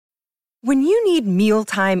When you need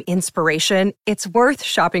mealtime inspiration, it's worth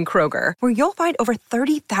shopping Kroger, where you'll find over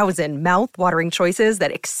 30,000 mouth-watering choices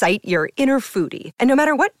that excite your inner foodie. And no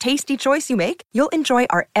matter what tasty choice you make, you'll enjoy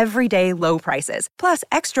our everyday low prices, plus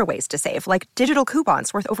extra ways to save, like digital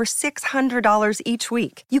coupons worth over $600 each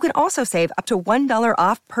week. You can also save up to $1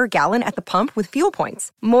 off per gallon at the pump with fuel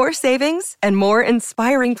points. More savings and more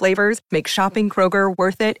inspiring flavors make shopping Kroger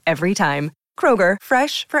worth it every time. Kroger,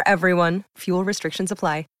 fresh for everyone. Fuel restrictions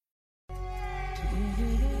apply.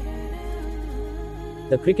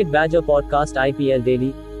 The Cricket Badger Podcast IPL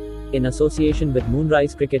Daily, in association with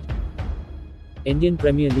Moonrise Cricket, Indian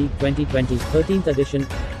Premier League 2020 13th edition.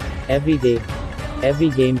 Every day, every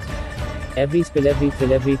game, every spill, every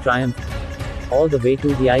thrill, every triumph, all the way to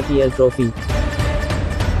the IPL trophy.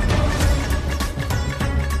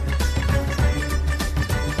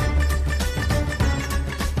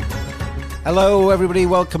 Hello everybody,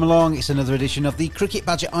 welcome along. It's another edition of the Cricket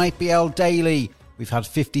Badger IPL Daily. We've had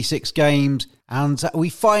 56 games and we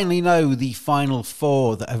finally know the final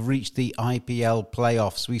four that have reached the IPL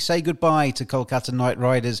playoffs. We say goodbye to Kolkata Knight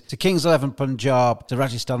Riders, to Kings 11 Punjab, to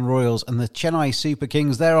Rajasthan Royals and the Chennai Super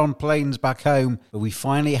Kings. They're on planes back home. But we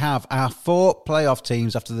finally have our four playoff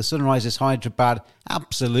teams after the Sunrisers Hyderabad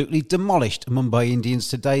absolutely demolished Mumbai Indians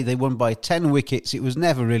today. They won by 10 wickets. It was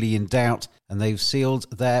never really in doubt, and they've sealed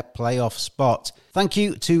their playoff spot. Thank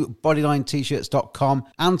you to BodylineT-shirts.com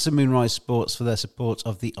and to Moonrise Sports for their support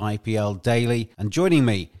of the IPL Daily. And joining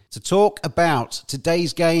me to talk about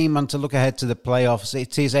today's game and to look ahead to the playoffs,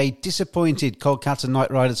 it is a disappointed Kolkata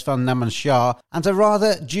Knight Riders fan, Naman Shah, and a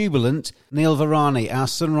rather jubilant Neil Varani, our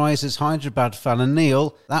Sunrisers Hyderabad fan. And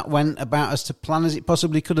Neil, that went about as to plan as it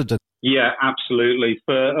possibly could have done. Yeah, absolutely.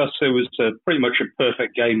 For us, it was pretty much a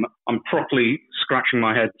perfect game. I'm properly scratching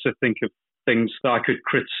my head to think of things that I could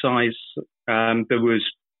criticise. There was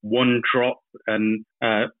one drop and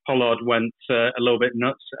Pollard went a little bit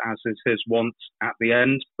nuts, as is his wont at the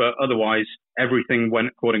end. But otherwise, everything went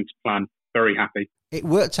according to plan. Very happy. It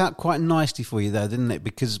worked out quite nicely for you though, didn't it?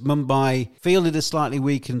 Because Mumbai fielded a slightly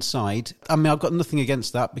weakened side. I mean, I've got nothing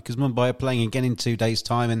against that because Mumbai are playing again in 2 days'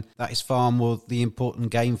 time, and that is far more the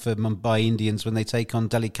important game for Mumbai Indians when they take on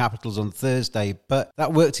Delhi Capitals on Thursday. But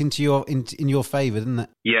that worked into your in your favour, didn't it?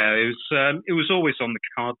 Yeah, it was always on the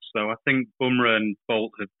cards though. I think Bumrah and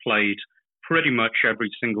Bolt have played pretty much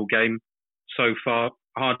every single game so far.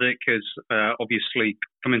 Hardik has obviously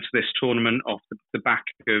come into this tournament off the back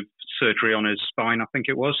of surgery on his spine, I think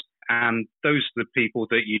it was. And those are the people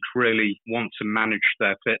that you'd really want to manage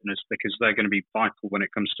their fitness because they're going to be vital when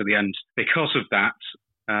it comes to the end. Because of that,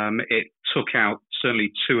 it took out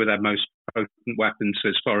certainly two of their most potent weapons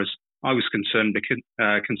as far as I was concerned, because,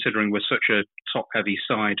 considering we're such a top-heavy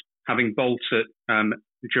side. Having Bolt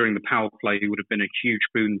during the power play would have been a huge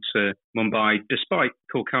boon to Mumbai, despite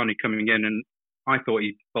Kulkarni coming in, and I thought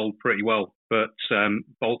he bowled pretty well. But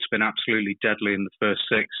Bolt's been absolutely deadly in the first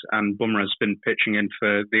six, and Bumrah's been pitching in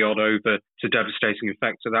for the odd over to devastating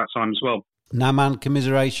effect at that time as well. Naman,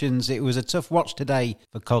 commiserations. It was a tough watch today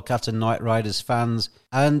for Kolkata Knight Riders fans.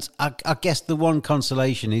 And I guess the one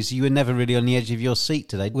consolation is you were never really on the edge of your seat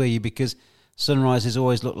today, were you? Because Sunrisers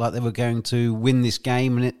always looked like they were going to win this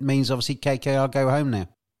game, and it means obviously KKR go home now.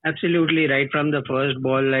 Absolutely, right from the first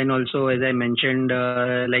ball. And also, as I mentioned,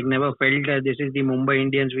 never felt this is the Mumbai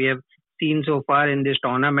Indians we have seen so far in this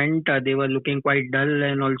tournament. They were looking quite dull,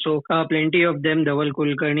 and also plenty of them. Dhaval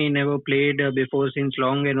Kulkarni never played before since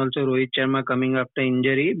long, and also Rohit Sharma coming after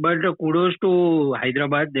injury. But kudos to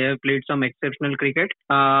Hyderabad. They have played some exceptional cricket.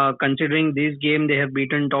 Considering this game, they have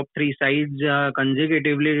beaten top three sides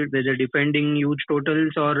consecutively, whether defending huge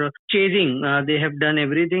totals or chasing. They have done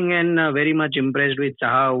everything, and very much impressed with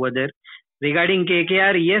Saha over there. Regarding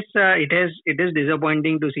KKR, yes, it is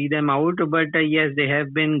disappointing to see them out, but yes, they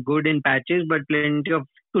have been good in patches, but plenty of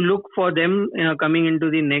to look for them coming into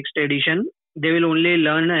the next edition. They will only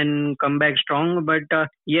learn and come back strong, but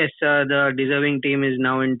yes, the deserving team is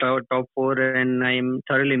now in top four, and I am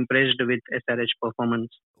thoroughly impressed with SRH performance.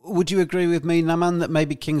 Would you agree with me, Naman, that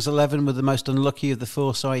maybe Kings 11 were the most unlucky of the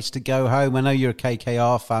four sides to go home? I know you're a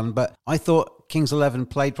KKR fan, but I thought Kings 11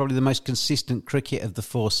 played probably the most consistent cricket of the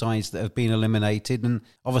four sides that have been eliminated, and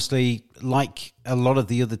obviously, like a lot of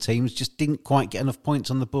the other teams, just didn't quite get enough points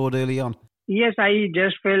on the board early on. Yes, I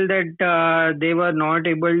just felt that they were not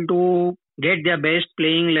able to get their best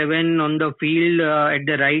playing 11 on the field at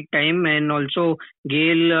the right time, and also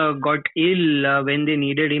Gale got ill when they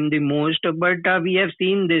needed him the most. But we have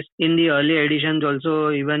seen this in the early editions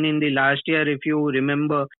also, even in the last year, if you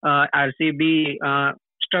remember, RCB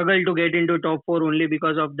struggled to get into top four only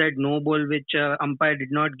because of that no ball which umpire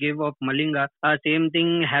did not give of Malinga. Same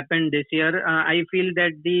thing happened this year. I feel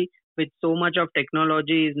that with so much of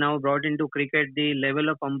technology is now brought into cricket, the level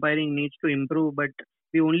of umpiring needs to improve, but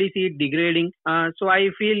we only see it degrading. So I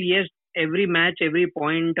feel, yes, every match, every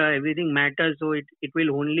point, everything matters. So it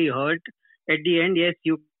will only hurt. At the end, yes,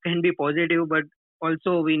 you can be positive, but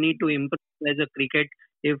also we need to improve as a cricket.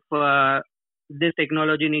 If this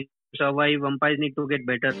technology needs to survive, umpires need to get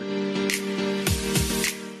better.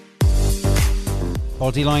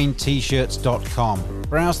 BodylineT-shirts.com.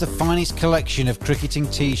 Browse the finest collection of cricketing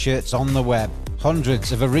t-shirts on the web.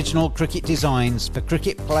 Hundreds of original cricket designs for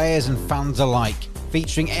cricket players and fans alike,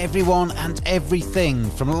 featuring everyone and everything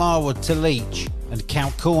from Larwood to Leach and Cow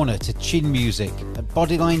Corner to chin music at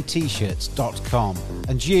BodylineT-shirts.com.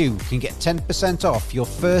 And you can get 10% off your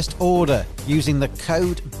first order using the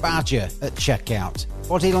code BADGER at checkout.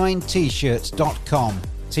 BodylineT-shirts.com.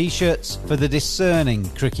 T-shirts for the discerning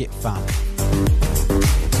cricket fan.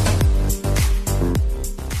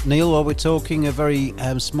 Neil, while we're talking, a very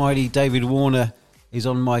smiley David Warner is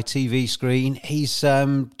on my TV screen. He's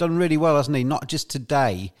done really well, hasn't he? Not just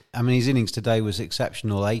today. I mean, his innings today was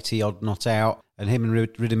exceptional, 80-odd not out, and him and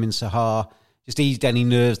Ridham Sahar just eased any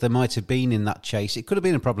nerves there might have been in that chase. It could have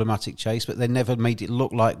been a problematic chase, but they never made it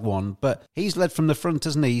look like one. But he's led from the front,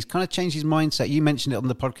 hasn't he? He's kind of changed his mindset. You mentioned it on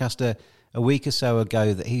the podcast a week or so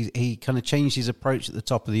ago, that he kind of changed his approach at the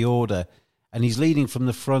top of the order. And he's leading from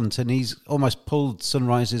the front, and he's almost pulled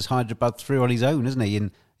Sunrisers Hyderabad through on his own, hasn't he?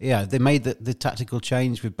 And yeah, they made the tactical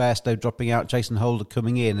change with Bairstow dropping out, Jason Holder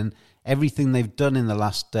coming in, and everything they've done in the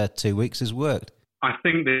last 2 weeks has worked. I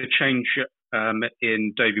think the change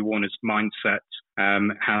in Davey Warner's mindset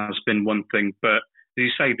has been one thing, but as you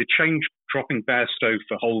say, the change dropping Bairstow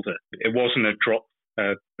for Holder, it wasn't a drop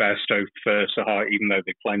Bairstow for Sahar, even though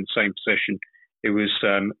they claimed the same position. It was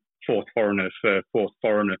fourth foreigner for fourth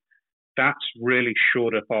foreigner. That's really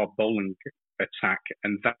shored up our bowling attack,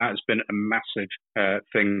 and that has been a massive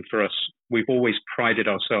thing for us. We've always prided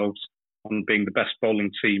ourselves on being the best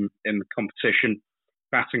bowling team in the competition.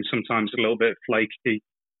 Batting sometimes a little bit flaky,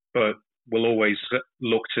 but we'll always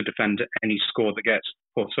look to defend any score that gets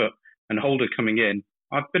put up. And Holder coming in,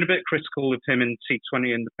 I've been a bit critical of him in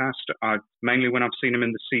T20 in the past. Mainly when I've seen him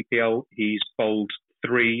in the CPL, he's bowled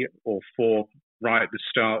 3 or 4 right at the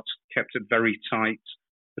start, kept it very tight,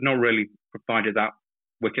 but not really provided that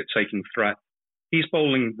wicket-taking threat. He's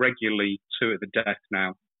bowling regularly 2 at the death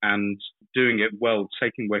now and doing it well,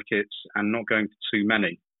 taking wickets and not going for too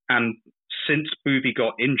many. And since Booby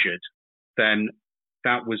got injured, then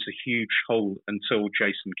that was a huge hole until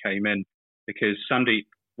Jason came in, because Sandeep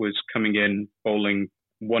was coming in bowling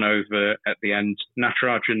 1 over at the end.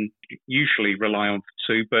 Natarajan usually rely on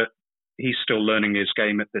for 2, but he's still learning his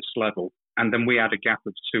game at this level. And then we had a gap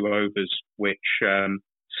of 2 overs, which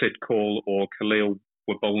Sid Kaul or Khalil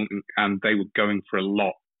were bowling, and they were going for a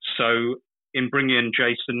lot. So in bringing in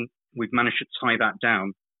Jason, we've managed to tie that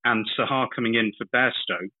down. And Sahar coming in for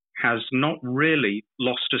Bairstow has not really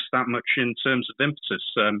lost us that much in terms of impetus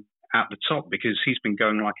at the top, because he's been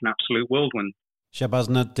going like an absolute whirlwind. Shahbaz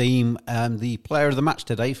Nadeem, the player of the match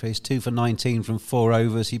today for his 2 for 19 from 4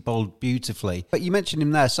 overs. He bowled beautifully. But you mentioned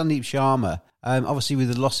him there, Sandeep Sharma. Obviously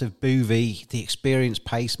with the loss of Bhuvi, the experienced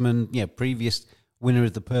paceman, previous winner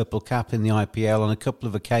of the Purple Cap in the IPL on a couple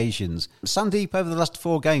of occasions. Sandeep over the last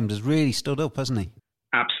 4 games has really stood up, hasn't he?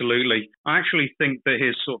 Absolutely. I actually think that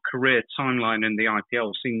his sort of career timeline in the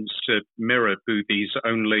IPL seems to mirror Bhuvi's,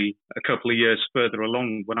 only a couple of years further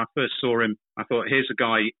along. When I first saw him, I thought, here's a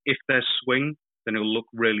guy, if there's swing, then he'll look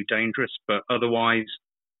really dangerous. But otherwise,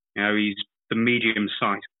 he's the medium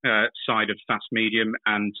side of fast medium,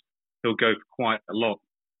 and he'll go for quite a lot.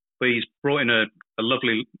 But he's brought in a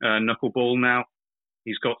lovely knuckleball now.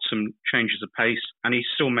 He's got some changes of pace, and he's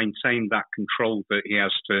still maintained that control that he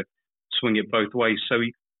has to swing it both ways. So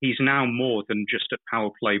he's now more than just a power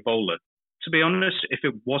play bowler. To be honest, if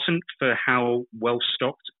it wasn't for how well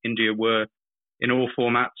stocked India were in all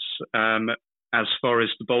formats as far as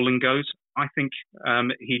the bowling goes, I think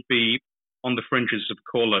he'd be on the fringes of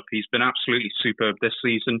call-up. He's been absolutely superb this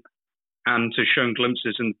season and has shown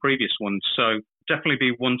glimpses in the previous ones. So definitely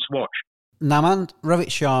be one to watch. Naman, Rohit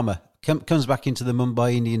Sharma comes back into the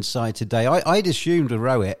Mumbai Indians side today. I'd assumed with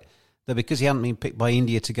Rohit that because he hadn't been picked by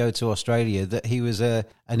India to go to Australia, that he was an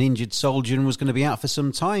injured soldier and was going to be out for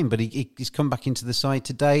some time. But he's come back into the side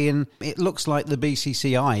today, and it looks like the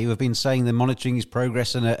BCCI, who have been saying they're monitoring his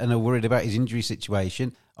progress and are worried about his injury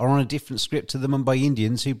situation, are on a different script to the Mumbai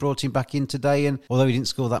Indians, who brought him back in today. And although he didn't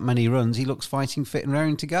score that many runs, he looks fighting fit and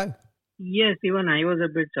raring to go. Yes, even I was a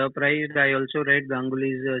bit surprised. I also read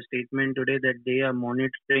Ganguly's statement today that they are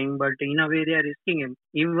monitoring, but in a way they are risking him.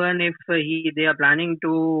 Even if they are planning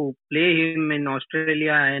to play him in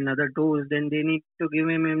Australia and other tours, then they need to give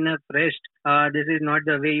him enough rest. This is not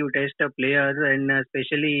the way you test a player, and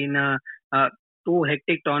especially in a two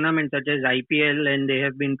hectic tournaments such as IPL, and they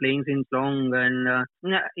have been playing since long. And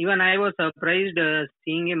even I was surprised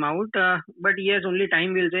seeing him out. But yes, only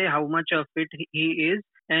time will say how much of fit he is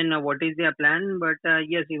and what is their plan. But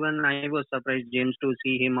yes, even I was surprised, James, to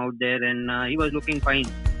see him out there, and he was looking fine.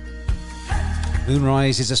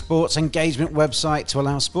 Moonrise is a sports engagement website to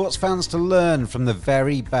allow sports fans to learn from the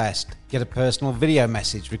very best. Get a personal video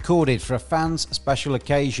message recorded for a fan's special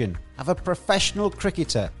occasion. Have a professional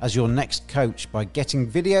cricketer as your next coach by getting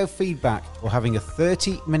video feedback or having a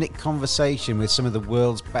 30-minute conversation with some of the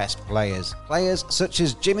world's best players. Players such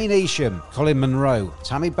as Jimmy Neesham, Colin Munro,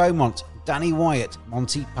 Tammy Beaumont, Danny Wyatt,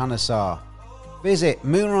 Monty Panesar. Visit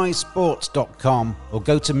moonrisesports.com or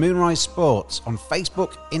go to Moonrise Sports on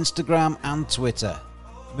Facebook, Instagram and Twitter.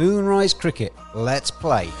 Moonrise Cricket, let's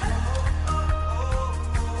play.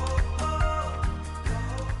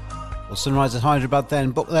 Well, Sunrisers Hyderabad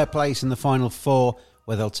then book their place in the final four,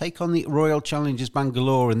 where they'll take on the Royal Challengers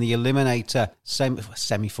Bangalore in the Eliminator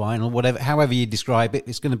semi-final, however you describe it.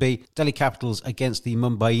 It's going to be Delhi Capitals against the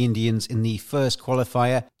Mumbai Indians in the first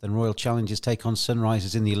qualifier. Then Royal Challengers take on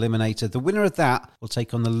Sunrisers in the Eliminator. The winner of that will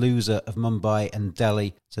take on the loser of Mumbai and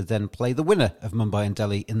Delhi to then play the winner of Mumbai and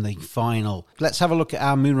Delhi in the final. Let's have a look at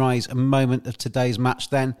our Moonrise moment of today's match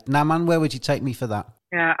then. Naman, where would you take me for that?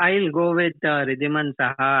 Yeah, I'll go with Ridhiman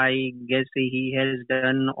Saha. I guess he has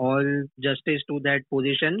done all justice to that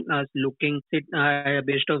position. Looking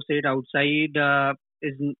best of sit outside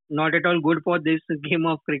is not at all good for this game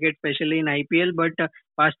of cricket, especially in IPL. But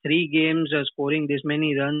past three games, scoring this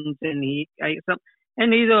many runs, and he's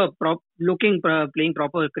playing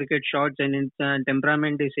proper cricket shots, and his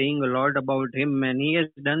temperament is saying a lot about him. And he has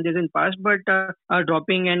done this in past, but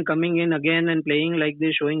dropping and coming in again and playing like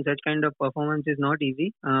this, showing such kind of performance is not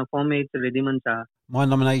easy. For me, it's Ridhiman Saha. My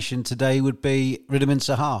nomination today would be Ridhiman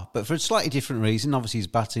Saha, but for a slightly different reason. Obviously, his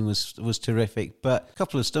batting was terrific, but a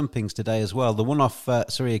couple of stumpings today as well. The one off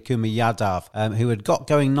Surya Kumar Yadav, who had got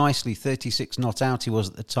going nicely, 36 not out he was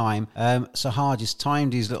at the time. Saha just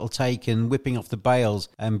timed his little take and whipping off the bails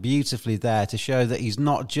beautifully there to show that he's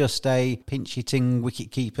not just a pinch-hitting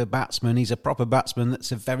wicket-keeper batsman. He's a proper batsman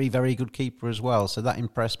that's a very, very good keeper as well. So that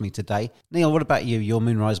impressed me today. Neil, what about you, your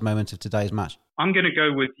Moonrise moment of today's match? I'm going to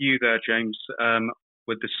go with you there, James,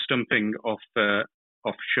 with the stumping off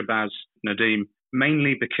Shahbaz Nadeem,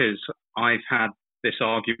 mainly because I've had this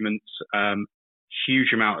argument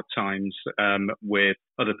huge amount of times with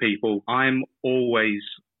other people. I'm always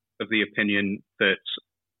of the opinion that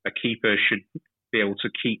a keeper should be able to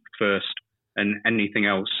keep first, and anything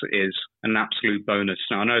else is an absolute bonus.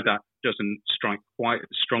 Now, I know that doesn't strike quite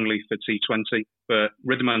as strongly for T20, but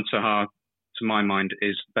Ridhiman Saha, to my mind,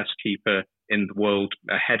 is the best keeper in the world,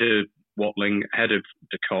 ahead of Watling, ahead of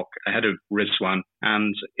De Kock, ahead of Rizwan.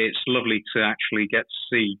 And it's lovely to actually get to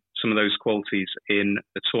see some of those qualities in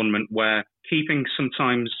a tournament where keeping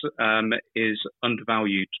sometimes is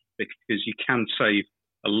undervalued, because you can save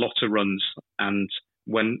a lot of runs, and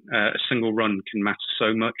when a single run can matter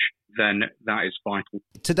so much, then that is vital.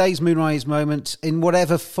 Today's Moonrise moment, in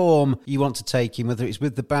whatever form you want to take him, whether it's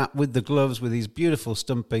with the bat, with the gloves, with his beautiful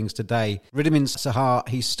stumpings today, Ridhiman Saha,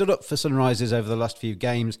 he's stood up for Sunrisers over the last few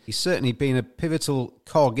games. He's certainly been a pivotal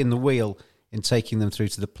cog in the wheel in taking them through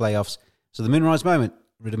to the playoffs. So the Moonrise moment,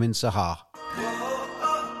 Ridhiman Saha.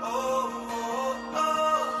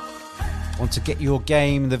 Want to get your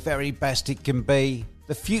game the very best it can be?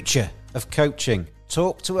 The future of coaching.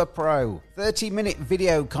 Talk to a pro. 30-minute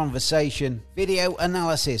video conversation. Video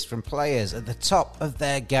analysis from players at the top of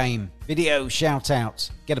their game. Video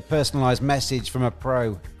shout-outs. Get a personalised message from a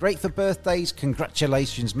pro. Great for birthdays,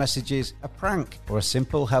 congratulations messages, a prank, or a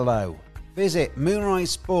simple hello. Visit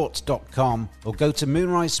moonrisesports.com or go to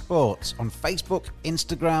Moonrise Sports on Facebook,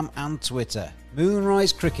 Instagram and Twitter.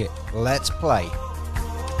 Moonrise Cricket. Let's play.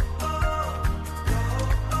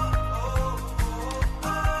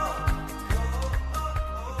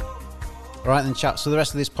 All right then, chaps, for the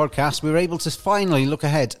rest of this podcast, we were able to finally look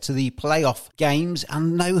ahead to the playoff games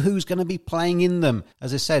and know who's going to be playing in them.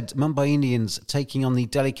 As I said, Mumbai Indians taking on the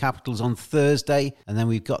Delhi Capitals on Thursday, and then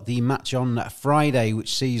we've got the match on Friday,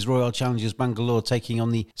 which sees Royal Challengers Bangalore taking on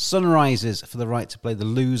the Sunrisers for the right to play the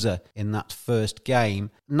loser in that first game.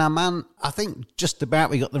 Now, man, I think just about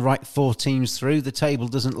we got the right four teams through. The table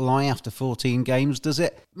doesn't lie after 14 games, does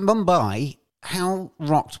it? Mumbai, How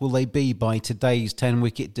rocked will they be by today's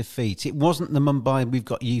 10-wicket defeat? It wasn't the Mumbai we've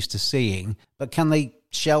got used to seeing, but can they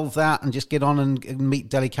shelve that and just get on and meet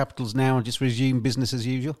Delhi Capitals now and just resume business as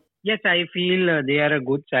usual? Yes, I feel they are a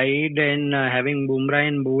good side, and having Bumrah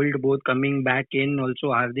and Bolt both coming back in,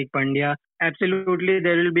 also Hardik Pandya, absolutely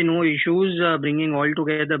there will be no issues bringing all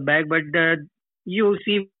together back. But you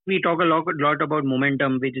see, we talk a lot about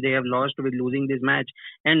momentum, which they have lost with losing this match.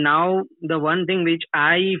 And now the one thing which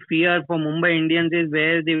I fear for Mumbai Indians is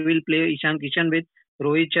where they will play Ishan Kishan with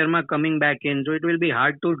Rohit Sharma coming back in. So it will be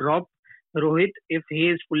hard to drop Rohit if he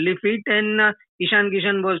is fully fit. And Ishan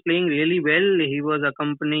Kishan was playing really well. He was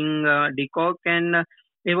accompanying De Kock, and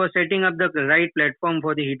he was setting up the right platform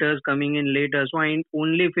for the hitters coming in later. So I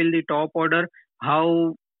only feel the top order,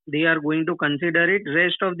 how they are going to consider it.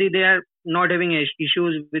 Rest of they are not having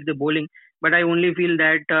issues with the bowling. But I only feel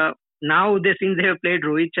that now since they have played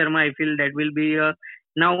Rohit Sharma, I feel that will be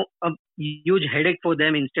now a huge headache for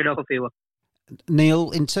them instead of a favor.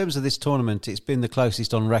 Neil, in terms of this tournament, it's been the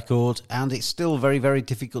closest on record, and it's still very, very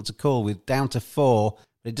difficult to call with down to 4.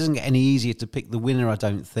 But it doesn't get any easier to pick the winner, I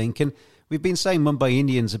don't think. And we've been saying Mumbai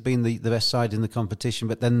Indians have been the best side in the competition,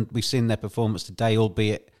 but then we've seen their performance today,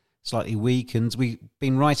 albeit slightly weakened. We've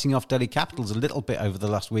been writing off Delhi Capitals a little bit over the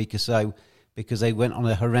last week or so because they went on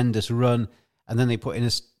a horrendous run, and then they put in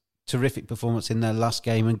a terrific performance in their last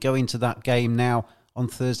game and go into that game now on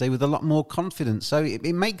Thursday with a lot more confidence. So it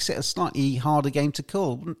makes it a slightly harder game to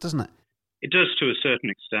call, doesn't it? It does to a certain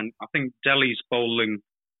extent. I think Delhi's bowling,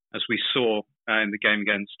 as we saw in the game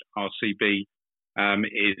against RCB,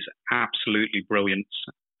 is absolutely brilliant.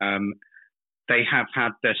 They have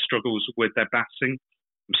had their struggles with their batting.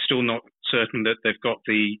 I'm still not certain that they've got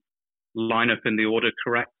the lineup in the order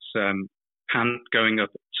correct. Pant going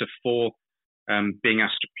up to 4, being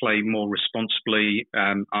asked to play more responsibly.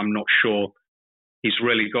 I'm not sure he's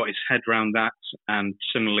really got his head around that, and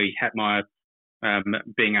similarly Hetmeyer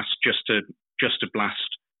being asked just to blast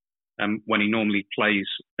when he normally plays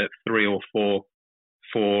at 3 or 4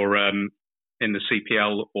 for in the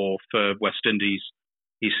CPL or for West Indies,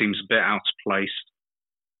 he seems a bit out of place.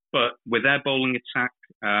 But with their bowling attack,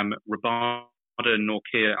 Rabada and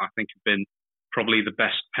Nortje, I think, have been probably the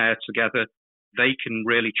best pair together. They can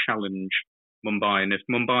really challenge Mumbai, and if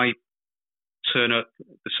Mumbai turn up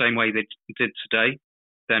the same way they did today,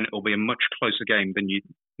 then it'll be a much closer game than you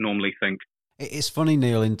normally think. It's funny,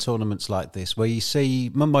 Neil, in tournaments like this, where you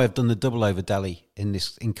see Mumbai have done the double over Delhi in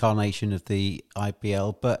this incarnation of the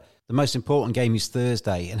IPL, but the most important game is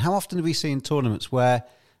Thursday. And how often do we see in tournaments where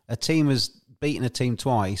a team has beaten a team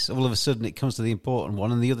twice, all of a sudden it comes to the important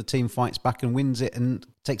one, and the other team fights back and wins it and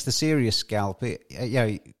takes the serious scalp?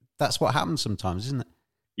 That's what happens sometimes, isn't it?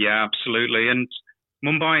 Yeah, absolutely. And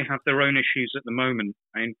Mumbai have their own issues at the moment.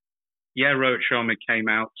 I mean, Rohit Sharma came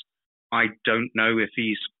out. I don't know if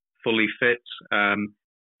he's fully fit.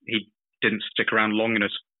 He didn't stick around long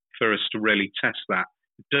enough for us to really test that.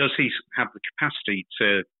 Does he have the capacity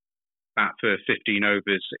to bat for 15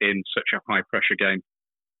 overs in such a high-pressure game?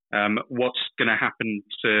 What's going to happen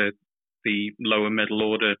to the lower middle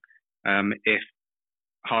order if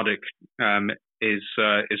Hardik is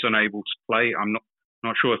unable to play? I'm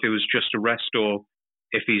not sure if it was just a rest or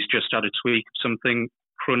if he's just had a tweak of something.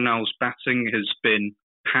 Krunal's batting has been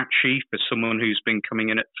patchy for someone who's been coming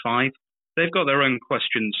in at 5. They've got their own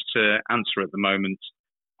questions to answer at the moment.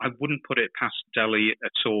 I wouldn't put it past Delhi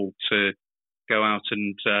at all to go out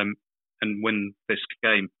and win this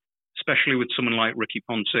game, especially with someone like Ricky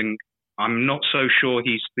Ponting. I'm not so sure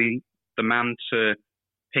he's the man to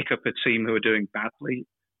pick up a team who are doing badly.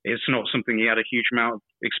 It's not something he had a huge amount of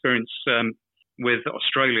experience with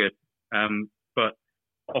Australia. But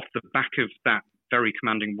off the back of that very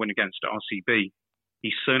commanding win against RCB,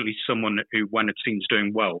 he's certainly someone who, when a team's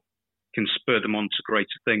doing well, can spur them on to greater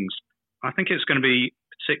things. I think it's going to be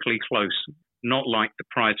particularly close, not like the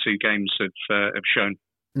prior 2 games have shown.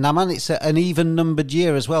 Now, man, it's an even-numbered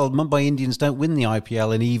year as well. Mumbai Indians don't win the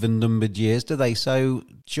IPL in even-numbered years, do they? So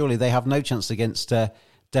surely they have no chance against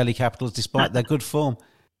Delhi Capitals despite their good form.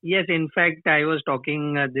 Yes, in fact, I was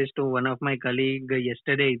talking this to one of my colleagues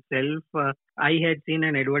yesterday itself. I had seen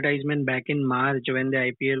an advertisement back in March when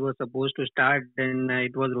the IPL was supposed to start, and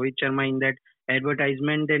it was Rohit Sharma in that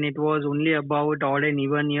advertisement, and it was only about odd and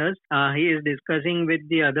even years. He is discussing with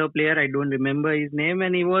the other player, I don't remember his name,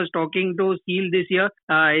 and he was talking to Seal this year.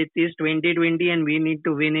 It is 2020 and we need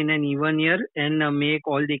to win in an even year and make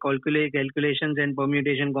all the calculations and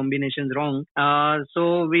permutation combinations wrong.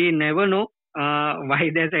 So we never know. why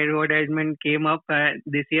this advertisement came up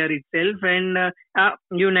this year itself. And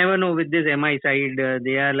you never know with this MI side.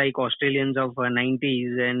 They are like Australians of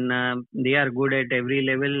 90s, and they are good at every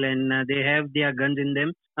level, and they have their guns in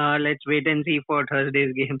them. Let's wait and see for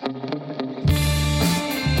Thursday's game.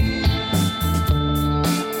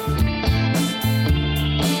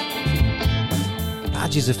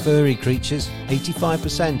 Badgers are furry creatures.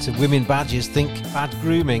 85% of women badgers think bad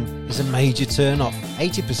grooming is a major turn-off.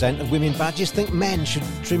 80% of women badgers think men should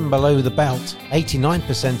trim below the belt.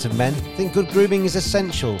 89% of men think good grooming is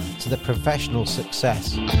essential to their professional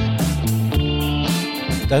success.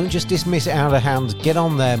 Don't just dismiss it out of hand. Get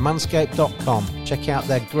on there, manscaped.com. Check out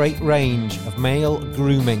their great range of male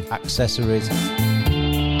grooming accessories.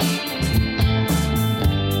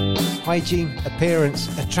 Hygiene,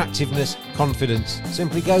 appearance, attractiveness, confidence.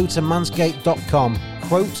 Simply go to manscaped.com,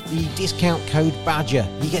 quote the discount code BADGER.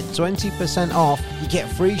 You get 20% off, you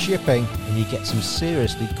get free shipping, and you get some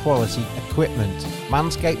seriously quality equipment.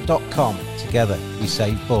 Manscaped.com. Together we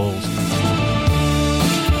save balls.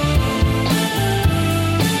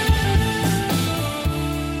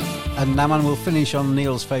 And Naman will finish on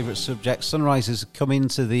Neil's favourite subject. Sunrisers have come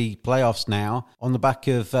into the playoffs now on the back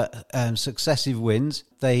of successive wins.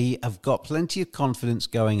 They have got plenty of confidence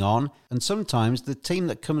going on. And sometimes the team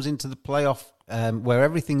that comes into the playoff where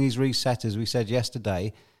everything is reset, as we said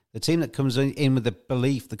yesterday, the team that comes in with the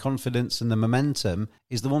belief, the confidence and the momentum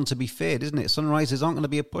is the one to be feared, isn't it? Sunrisers aren't going to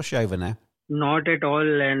be a pushover now. Not at all.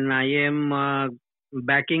 And I am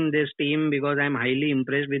backing this team because I'm highly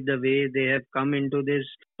impressed with the way they have come into this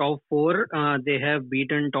top four. They have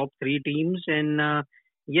beaten top three teams, and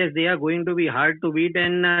yes, they are going to be hard to beat.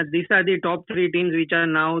 And these are the top three teams which are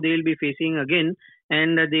now they'll be facing again,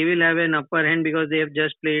 and they will have an upper hand because they have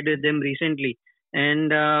just played them recently.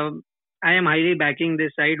 And I am highly backing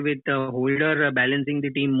this side with Holder balancing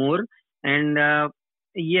the team more. And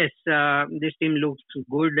yes, this team looks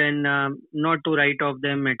good, and not to write off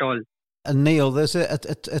them at all. And Neil, there's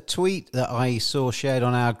a tweet that I saw shared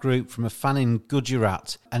on our group from a fan in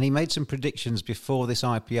Gujarat, and he made some predictions before this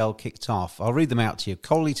IPL kicked off. I'll read them out to you.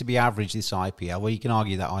 Kohli to be average this IPL. Well, you can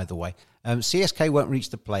argue that either way. CSK won't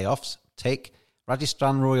reach the playoffs. Tick.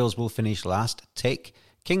 Rajasthan Royals will finish last. Tick.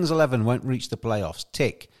 Kings 11 won't reach the playoffs.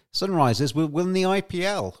 Tick. Sunrisers will win the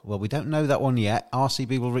IPL. Well, we don't know that one yet.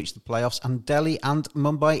 RCB will reach the playoffs, and Delhi and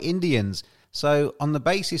Mumbai Indians. So on the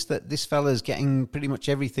basis that this fella's getting pretty much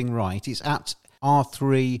everything right, it's at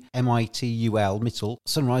R3 MITUL, Mittul.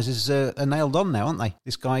 Sunrisers are nailed on now, aren't they?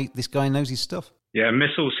 This guy knows his stuff. Yeah,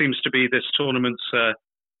 Mittul seems to be this tournament's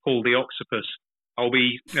Paul the Octopus. I'll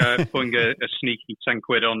be putting a sneaky 10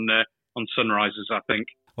 quid on Sunrisers, I think.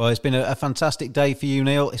 Well, it's been a fantastic day for you,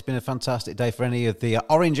 Neil. It's been a fantastic day for any of the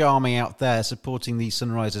Orange Army out there supporting the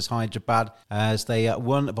Sunrisers Hyderabad as they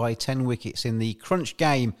won by 10 wickets in the crunch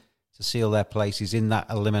game to seal their places in that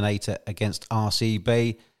eliminator against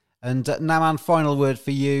RCB. And Naman, final word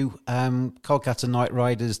for you. Kolkata Knight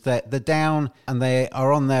Riders, they're down and they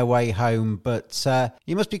are on their way home, but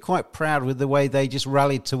you must be quite proud with the way they just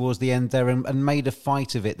rallied towards the end there and made a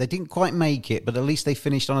fight of it. They didn't quite make it, but at least they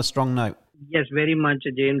finished on a strong note. Yes, very much,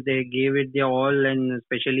 James. They gave it their all, and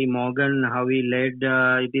especially Morgan, how he led.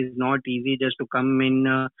 It is not easy just to come in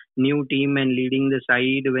a new team and leading the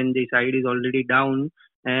side when the side is already down.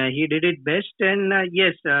 He did it best, and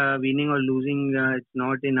yes, winning or losing, it's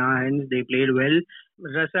not in our hands. They played well.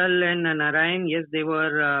 Russell and Narayan, yes, they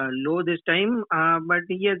were low this time, but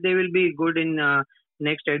yes, they will be good in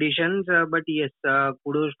next editions. But yes,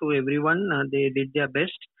 kudos to everyone. They did their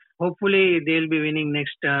best. Hopefully, they'll be winning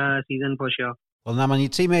next season for sure. Well, Naman, your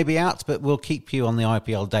team may be out, but we'll keep you on the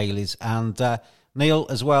IPL dailies. And Neil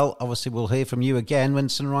as well, obviously we'll hear from you again when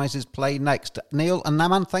Sunrisers play next. Neil and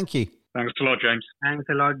Naman, thank you. Thanks a lot, James. Thanks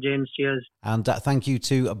a lot, James. Cheers. And thank you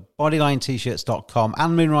to BodylineT-shirts.com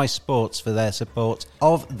and Moonrise Sports for their support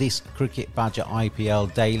of this Cricket Badger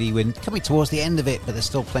IPL Daily. We're coming towards the end of it, but there's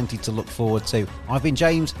still plenty to look forward to. I've been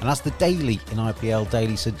James, and as the Daily in IPL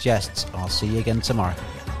Daily suggests, I'll see you again tomorrow.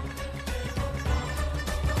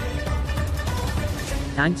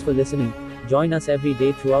 Thanks for listening. Join us every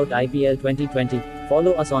day throughout IPL 2020.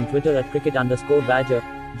 Follow us on Twitter at cricket_badger.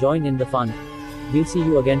 Join in the fun. We'll see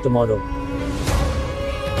you again tomorrow.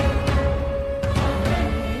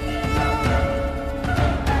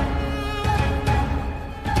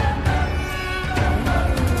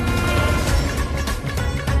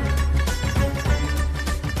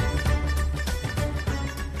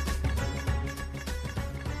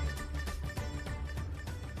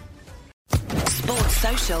 Sports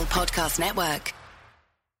Social Podcast Network.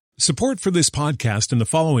 Support for this podcast and the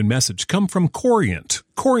following message come from Corient.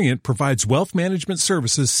 Corient provides wealth management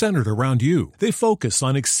services centered around you. They focus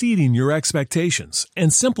on exceeding your expectations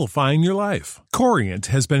and simplifying your life. Corient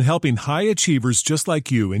has been helping high achievers just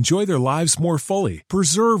like you enjoy their lives more fully,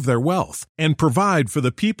 preserve their wealth, and provide for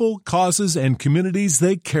the people, causes, and communities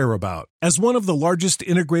they care about. As one of the largest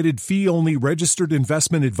integrated fee-only registered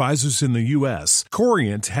investment advisors in the U.S.,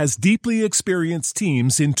 Corient has deeply experienced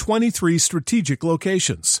teams in 23 strategic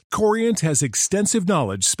locations. Corient has extensive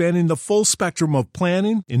knowledge spanning the full spectrum of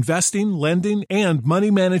planning, investing, lending, and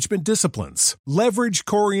money management disciplines. Leverage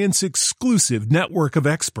Corient's exclusive network of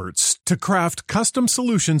experts to craft custom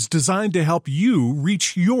solutions designed to help you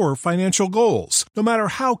reach your financial goals, no matter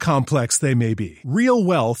how complex they may be. Real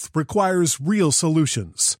wealth requires real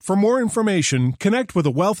solutions. For more information, connect with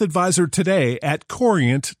a wealth advisor today at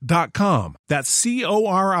Corient.com. That's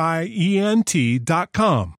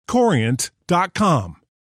Corient.com. Corient.com.